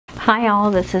Hi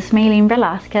all, this is Meyleen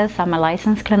Velasquez. I'm a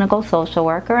licensed clinical social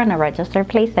worker and a registered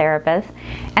play therapist.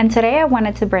 And today I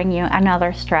wanted to bring you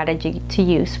another strategy to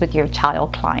use with your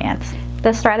child clients.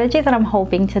 The strategy that I'm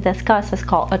hoping to discuss is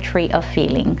called a tree of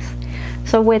feelings.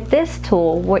 So with this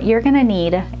tool, what you're gonna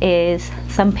need is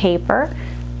some paper,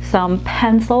 some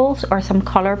pencils or some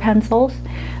color pencils,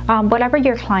 whatever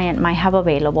your client might have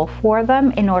available for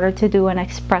them in order to do an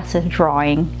expressive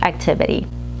drawing activity.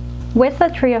 With the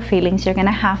tree of feelings, you're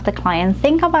gonna have the client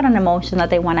think about an emotion that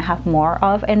they wanna have more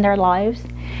of in their lives,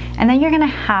 and then you're gonna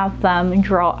have them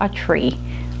draw a tree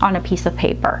on a piece of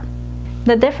paper.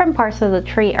 The different parts of the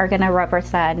tree are gonna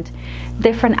represent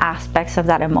different aspects of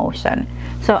that emotion.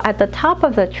 So at the top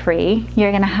of the tree,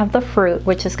 you're gonna have the fruit,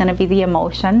 which is gonna be the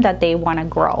emotion that they wanna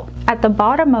grow. At the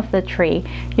bottom of the tree,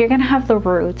 you're gonna have the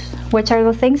roots, which are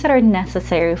the things that are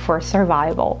necessary for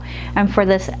survival and for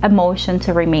this emotion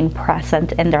to remain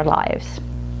present in their lives.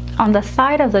 On the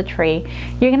side of the tree,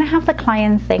 you're gonna have the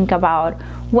client think about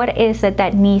what is it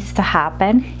that needs to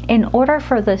happen in order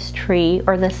for this tree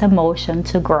or this emotion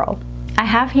to grow. I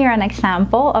have here an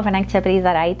example of an activity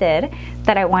that I did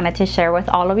that I wanted to share with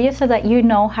all of you so that you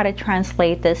know how to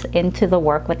translate this into the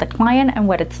work with the client and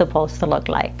what it's supposed to look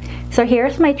like. So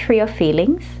here's my tree of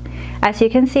feelings. As you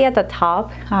can see at the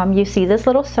top, you see these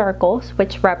little circles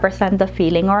which represent the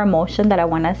feeling or emotion that I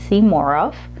want to see more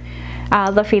of.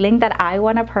 The feeling that I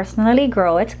want to personally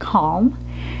grow, it's calm.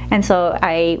 And so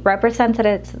I represented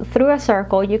it through a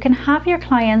circle. You can have your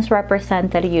clients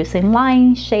represented using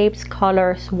lines, shapes,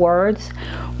 colors, words,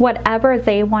 whatever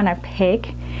they want to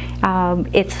pick.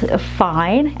 It's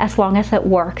fine as long as it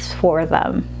works for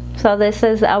them. So this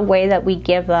is a way that we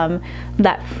give them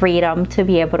that freedom to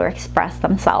be able to express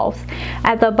themselves.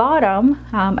 At the bottom,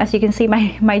 as you can see,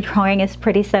 my drawing is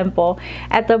pretty simple.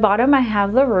 At the bottom, I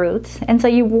have the roots. And so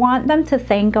you want them to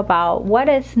think about what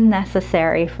is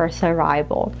necessary for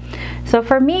survival. So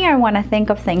for me, I want to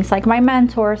think of things like my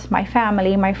mentors, my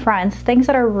family, my friends, things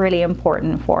that are really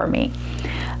important for me.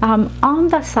 On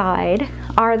the side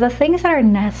are the things that are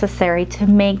necessary to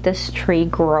make this tree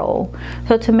grow.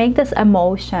 So to make this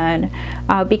emotion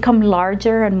become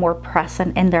larger and more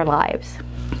present in their lives.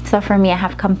 So for me, I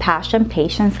have compassion,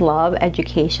 patience, love,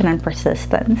 education, and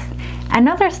persistence.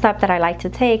 Another step that I like to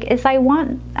take is I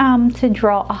want to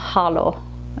draw a hollow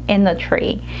in the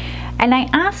tree. And I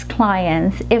ask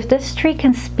clients, if this tree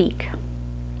can speak,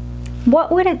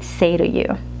 what would it say to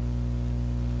you?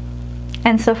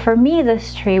 And so for me,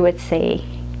 this tree would say,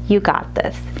 you got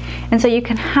this. And so you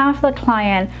can have the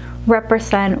client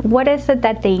represent what is it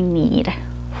that they need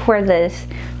for this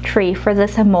tree, for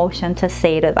this emotion to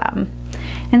say to them.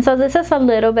 And so this is a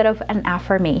little bit of an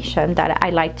affirmation that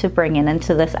I like to bring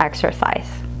into this exercise.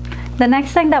 The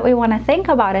next thing that we want to think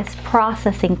about is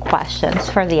processing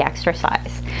questions for the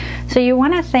exercise. So you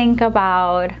want to think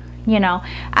about,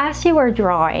 as you were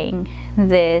drawing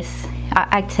this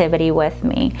activity with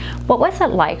me, what was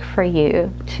it like for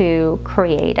you to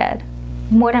create it?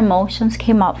 What emotions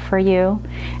came up for you?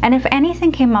 And if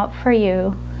anything came up for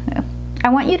you, I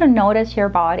want you to notice your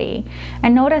body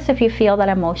and notice if you feel that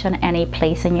emotion any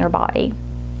place in your body.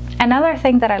 Another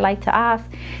thing that I like to ask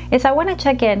is I want to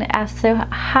check in as to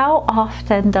how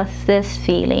often does this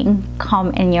feeling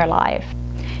come in your life?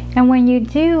 And when you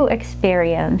do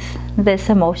experience this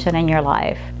emotion in your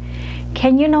life,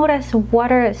 can you notice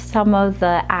what are some of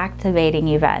the activating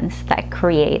events that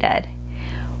create it?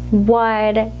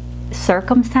 What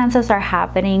circumstances are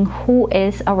happening? Who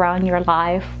is around your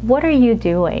life? What are you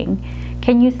doing?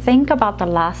 Can you think about the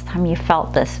last time you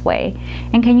felt this way?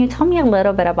 And can you tell me a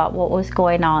little bit about what was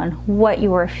going on, what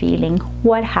you were feeling,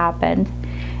 what happened,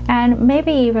 and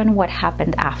maybe even what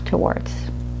happened afterwards?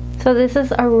 So this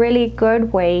is a really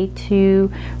good way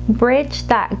to bridge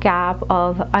that gap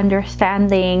of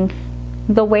understanding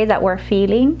the way that we're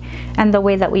feeling and the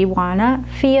way that we wanna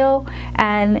feel,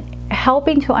 and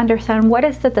helping to understand what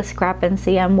is the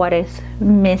discrepancy and what is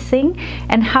missing,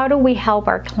 and how do we help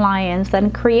our clients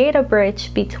then create a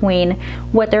bridge between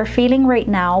what they're feeling right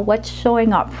now, what's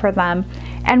showing up for them,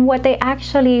 and what they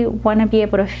actually want to be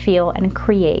able to feel and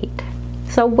create.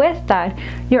 So with that,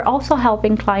 you're also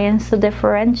helping clients to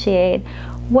differentiate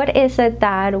what is it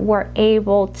that we're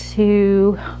able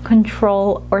to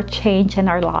control or change in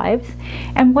our lives,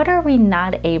 and what are we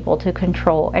not able to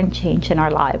control and change in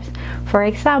our lives. For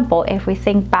example, if we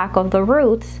think back of the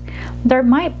roots, there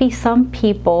might be some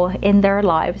people in their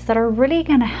lives that are really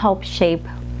going to help shape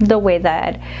the way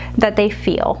that they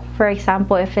feel. For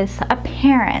example, if it's a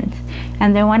parent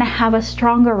and they want to have a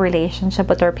stronger relationship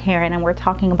with their parent, and we're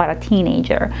talking about a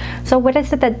teenager, so what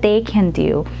is it that they can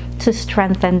do to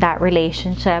strengthen that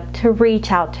relationship, to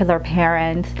reach out to their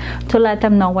parents, to let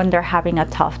them know when they're having a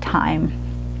tough time?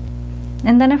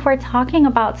 And then if we're talking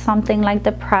about something like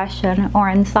depression or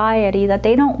anxiety that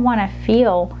they don't want to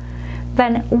feel,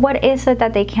 then what is it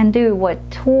that they can do? What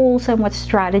tools and what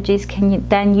strategies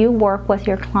can you work with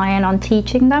your client on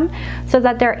teaching them so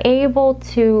that they're able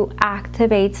to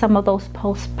activate some of those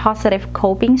positive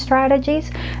coping strategies,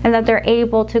 and that they're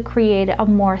able to create a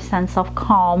more sense of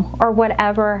calm or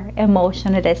whatever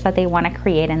emotion it is that they want to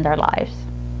create in their lives.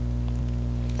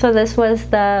 So this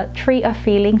was the Tree of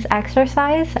Feelings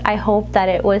exercise. I hope that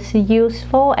it was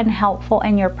useful and helpful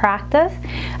in your practice.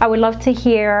 I would love to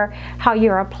hear how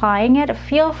you're applying it.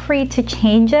 Feel free to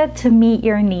change it to meet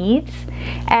your needs.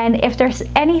 And if there's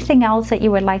anything else that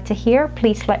you would like to hear,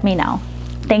 please let me know.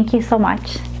 Thank you so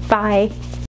much. Bye.